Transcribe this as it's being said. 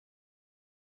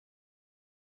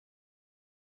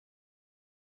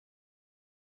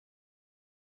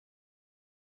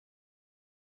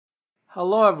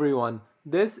Hello everyone,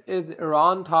 this is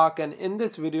Iran Talk, and in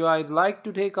this video I'd like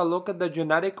to take a look at the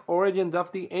genetic origins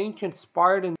of the ancient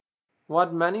Spartans.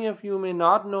 What many of you may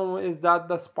not know is that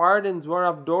the Spartans were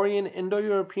of Dorian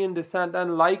Indo-European descent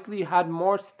and likely had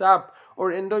more steppe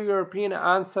or Indo-European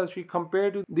ancestry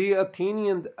compared to the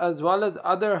Athenians as well as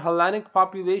other Hellenic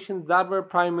populations that were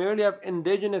primarily of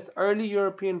indigenous early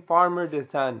European farmer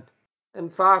descent. In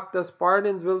fact, the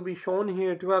Spartans will be shown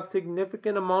here to have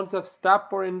significant amounts of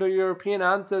steppe or Indo-European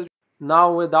ancestry.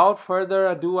 Now, without further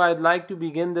ado, I'd like to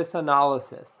begin this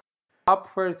analysis. Up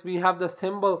first, we have the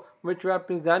symbol which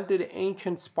represented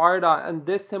ancient Sparta, and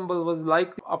this symbol was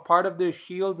likely a part of their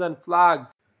shields and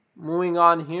flags. Moving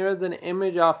on, here is an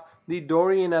image of the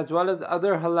Dorian as well as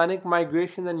other Hellenic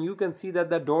migrations, and you can see that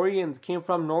the Dorians came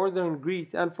from northern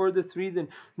Greece, and for this reason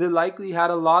they likely had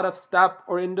a lot of steppe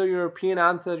or Indo-European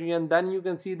ancestry, and then you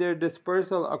can see their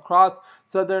dispersal across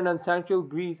southern and central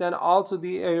Greece, and also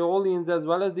the Aeolians as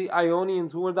well as the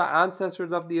Ionians, who were the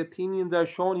ancestors of the Athenians, are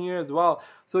shown here as well.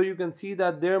 So you can see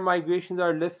that their migrations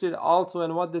are listed also,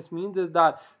 and what this means is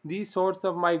that these sorts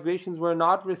of migrations were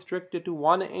not restricted to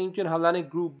one ancient Hellenic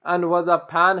group and was a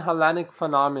pan-Hellenic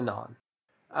phenomenon.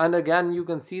 And again, you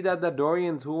can see that the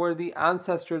Dorians, who were the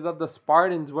ancestors of the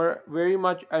Spartans, were very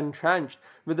much entrenched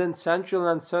within central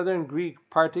and southern Greek,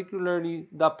 particularly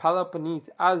the Peloponnese,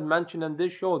 as mentioned, and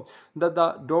this shows that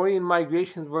the Dorian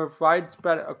migrations were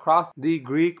widespread across the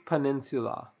Greek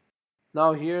peninsula.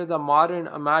 Now here the modern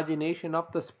imagination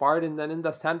of the Spartans, and in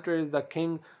the center is the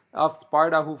king of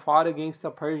Sparta who fought against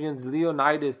the Persians,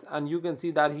 Leonidas, and you can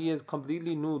see that he is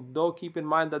completely nude, though keep in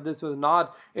mind that this was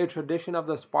not a tradition of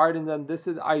the Spartans and this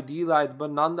is idealized,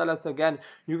 but nonetheless again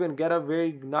you can get a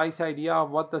very nice idea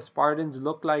of what the Spartans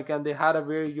look like, and they had a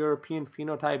very European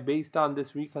phenotype based on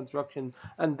this reconstruction,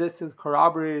 and this is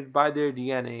corroborated by their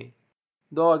DNA.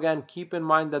 Though again, keep in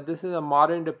mind that this is a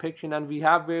modern depiction and we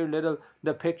have very little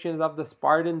depictions of the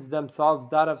Spartans themselves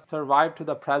that have survived to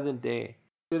the present day.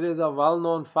 It is a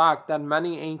well-known fact that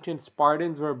many ancient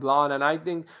Spartans were blonde, and I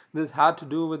think this had to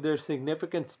do with their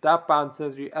significant steppe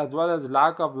ancestry as well as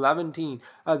lack of Levantine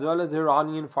as well as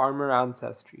Iranian farmer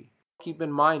ancestry. Keep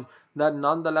in mind that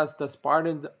nonetheless the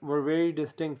Spartans were very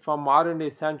distinct from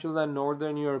modern-day Central and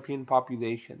Northern European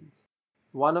populations.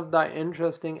 One of the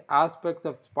interesting aspects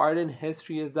of Spartan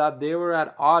history is that they were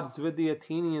at odds with the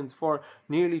Athenians for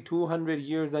nearly 200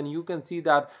 years, and you can see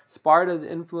that Sparta's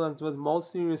influence was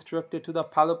mostly restricted to the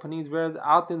Peloponnese, whereas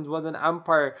Athens was an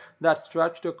empire that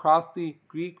stretched across the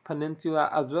Greek peninsula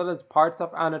as well as parts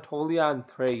of Anatolia and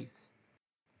Thrace.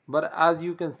 But as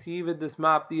you can see with this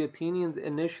map, the Athenians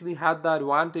initially had the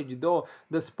advantage, though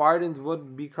the Spartans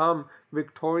would become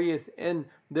victorious in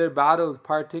their battles,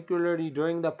 particularly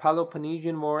during the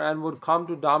Peloponnesian War, and would come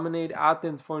to dominate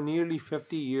Athens for nearly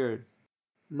 50 years.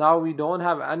 Now we don't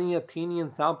have any Athenian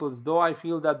samples, though I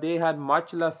feel that they had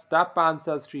much less steppe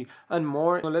ancestry and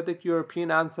more Neolithic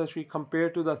European ancestry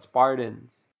compared to the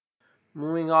Spartans.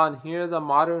 Moving on, here is a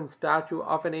modern statue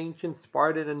of an ancient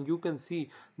Spartan, and you can see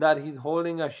that he's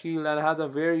holding a shield and has a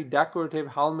very decorative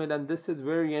helmet, and this is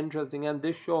very interesting, and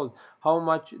this shows how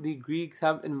much the Greeks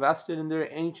have invested in their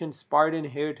ancient Spartan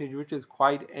heritage, which is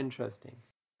quite interesting.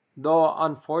 Though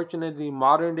unfortunately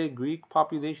modern day Greek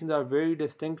populations are very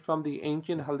distinct from the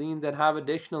ancient Hellenes and have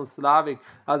additional Slavic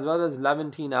as well as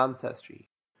Levantine ancestry.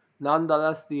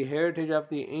 Nonetheless, the heritage of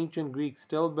the ancient Greeks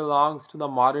still belongs to the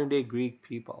modern day Greek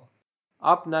people.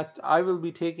 Up next, I will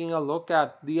be taking a look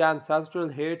at the ancestral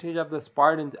heritage of the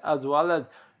Spartans as well as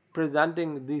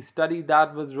presenting the study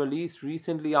that was released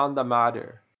recently on the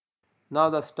matter. Now,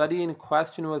 the study in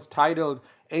question was titled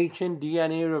Ancient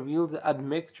DNA Reveals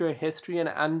Admixture History and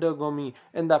Endogamy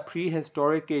in the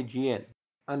Prehistoric Aegean.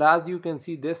 And as you can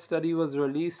see, this study was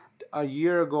released a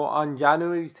year ago on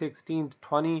January 16,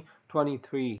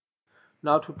 2023.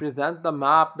 Now to present the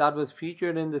map that was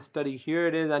featured in this study, here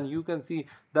it is, and you can see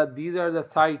that these are the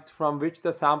sites from which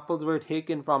the samples were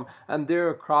taken from, and they're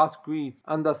across Greece,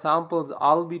 and the samples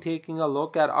I'll be taking a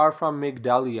look at are from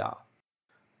Mygdalia.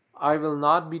 I will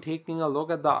not be taking a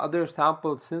look at the other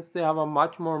samples since they have a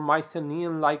much more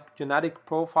Mycenaean-like genetic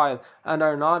profile and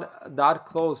are not that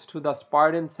close to the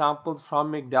Spartan samples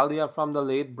from Mygdalia from the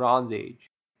late Bronze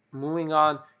Age. Moving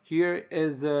on, here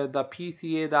is the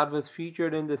PCA that was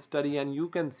featured in this study, and you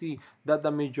can see that the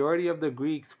majority of the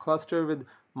Greeks cluster with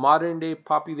modern day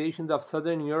populations of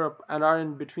southern Europe and are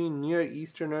in between Near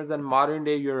Easterners and modern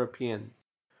day Europeans.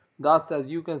 Thus, as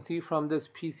you can see from this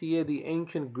PCA, the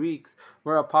ancient Greeks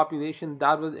were a population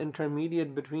that was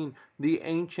intermediate between the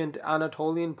ancient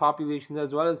Anatolian populations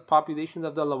as well as populations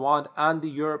of the Levant and the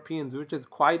Europeans, which is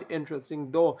quite interesting,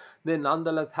 though they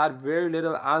nonetheless had very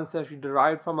little ancestry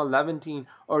derived from a Levantine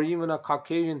or even a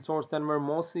Caucasian source and were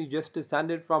mostly just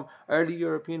descended from early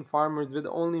European farmers with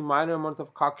only minor amounts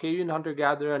of Caucasian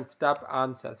hunter-gatherer and steppe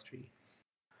ancestry.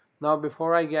 Now,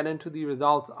 before I get into the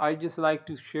results, I just like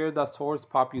to share the source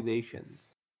populations.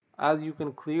 As you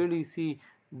can clearly see,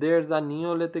 there's a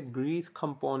Neolithic Greece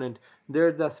component,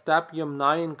 there's a steppe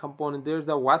Yamnayan component, there's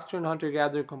a Western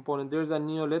hunter-gatherer component, there's a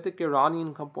Neolithic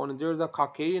Iranian component, there's a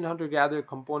Caucasian hunter-gatherer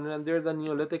component, and there's a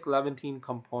Neolithic Levantine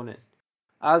component.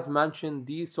 As mentioned,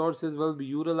 these sources will be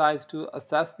utilized to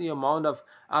assess the amount of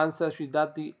ancestry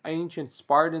that the ancient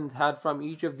Spartans had from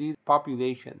each of these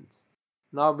populations.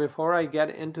 Now, before I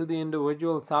get into the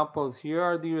individual samples, here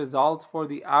are the results for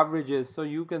the averages. So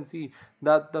you can see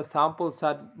that the sample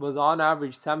set was on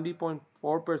average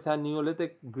 70.4%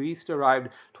 Neolithic Greece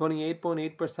derived,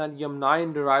 28.8%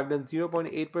 Yamnayan derived, and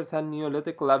 0.8%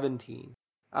 Neolithic Levantine.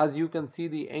 As you can see,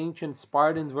 the ancient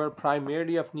Spartans were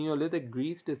primarily of Neolithic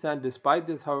Greece descent. Despite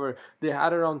this, however, they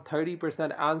had around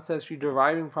 30% ancestry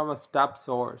deriving from a steppe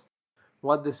source.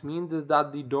 What this means is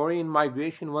that the Dorian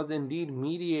migration was indeed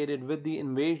mediated with the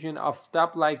invasion of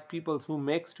steppe-like peoples who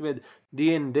mixed with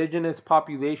the indigenous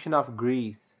population of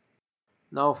Greece.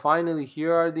 Now finally,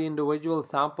 here are the individual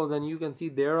samples, and you can see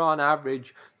they're on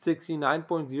average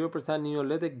 69.0%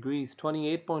 Neolithic Greece,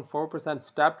 28.4%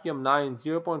 steppe Yamnayan,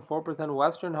 0.4%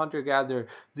 Western hunter-gatherer,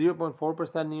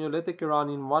 0.4% Neolithic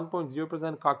Iranian,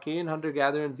 1.0% Caucasian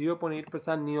hunter-gatherer, and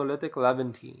 0.8% Neolithic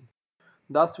Levantine.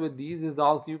 Thus, with these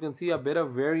results, you can see a bit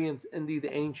of variance in the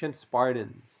ancient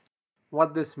Spartans.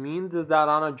 What this means is that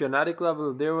on a genetic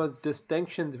level, there was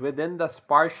distinctions within the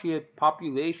Spartiate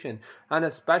population, and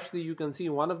especially you can see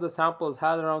one of the samples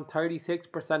had around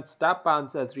 36% steppe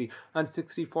ancestry and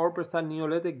 64%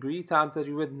 Neolithic Greece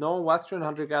ancestry with no Western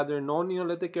hunter-gatherer, no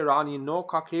Neolithic Iranian, no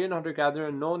Caucasian hunter-gatherer,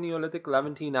 and no Neolithic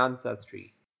Levantine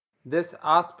ancestry. This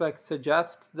aspect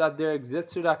suggests that there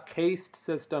existed a caste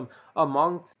system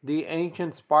amongst the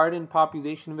ancient Spartan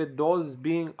population, with those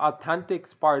being authentic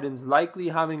Spartans likely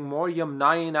having more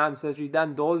Yamnayan ancestry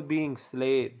than those being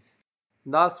slaves.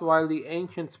 Thus, while the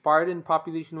ancient Spartan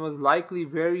population was likely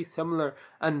very similar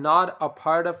and not a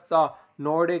part of the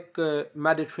Nordic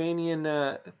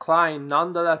Mediterranean clime,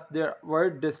 nonetheless there were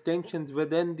distinctions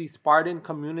within the Spartan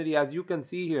community, as you can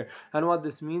see here. And what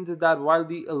this means is that while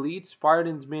the elite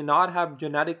Spartans may not have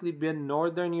genetically been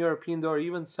Northern Europeans or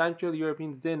even Central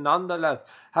Europeans, they nonetheless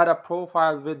had a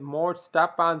profile with more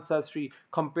steppe ancestry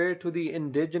compared to the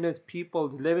indigenous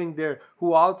peoples living there,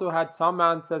 who also had some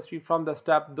ancestry from the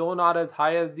steppe, though not as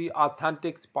high as the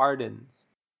authentic Spartans.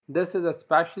 This is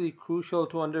especially crucial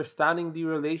to understanding the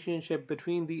relationship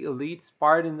between the elite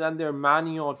Spartans and their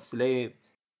maniote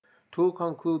slaves. To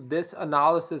conclude, this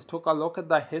analysis took a look at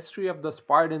the history of the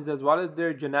Spartans as well as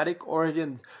their genetic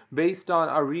origins based on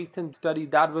a recent study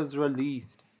that was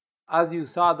released. As you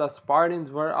saw, the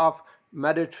Spartans were of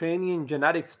Mediterranean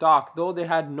genetic stock, though they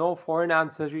had no foreign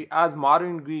ancestry as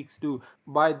modern Greeks do.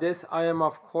 By this, I am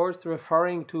of course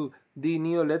referring to the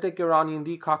Neolithic Iranian,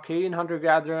 the Caucasian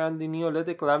hunter-gatherer, and the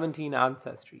Neolithic Levantine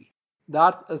ancestry.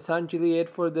 That's essentially it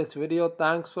for this video.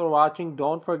 Thanks for watching.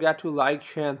 Don't forget to like,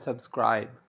 share, and subscribe.